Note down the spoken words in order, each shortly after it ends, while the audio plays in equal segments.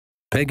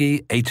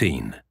Peggy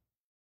 18.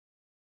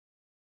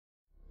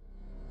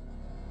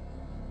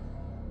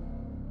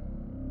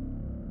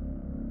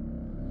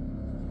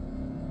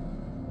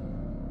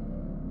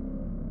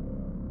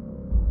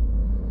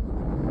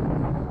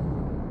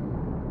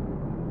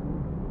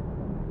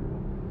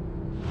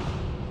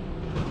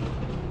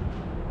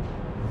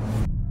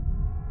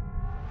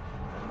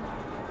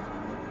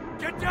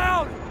 Get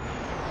down!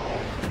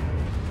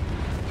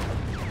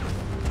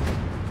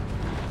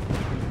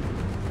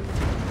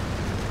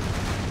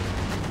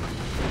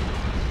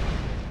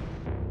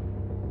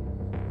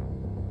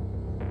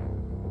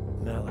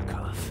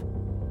 Malakoff.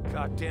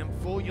 Goddamn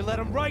fool, you let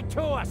him right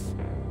to us!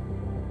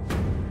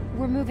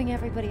 We're moving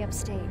everybody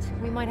upstate.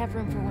 We might have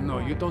room for one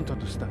more. No, you don't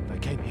understand. I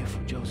came here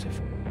for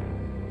Joseph.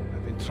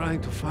 I've been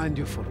trying to find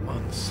you for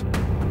months.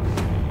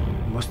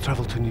 We must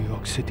travel to New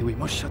York City. We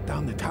must shut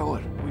down the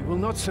tower. We will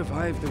not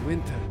survive the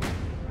winter.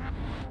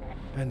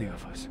 Any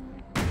of us.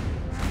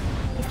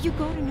 If you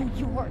go to New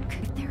York,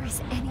 if there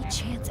is any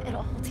chance at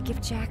all to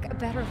give Jack a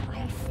better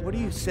life... What are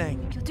you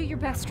saying? You'll do your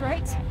best,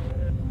 right?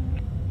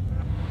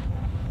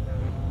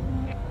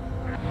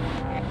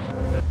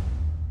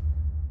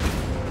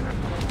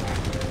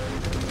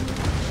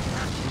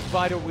 We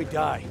fight or we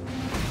die.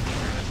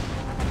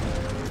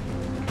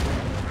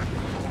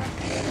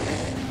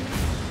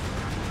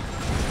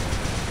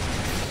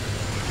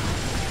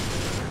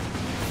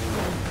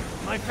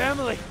 My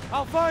family!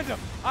 I'll find them!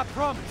 I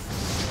promise!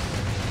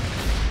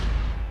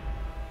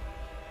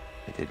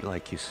 I did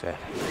like you said.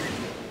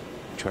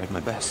 I tried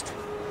my best.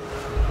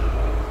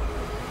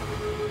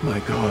 My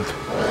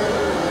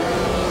God.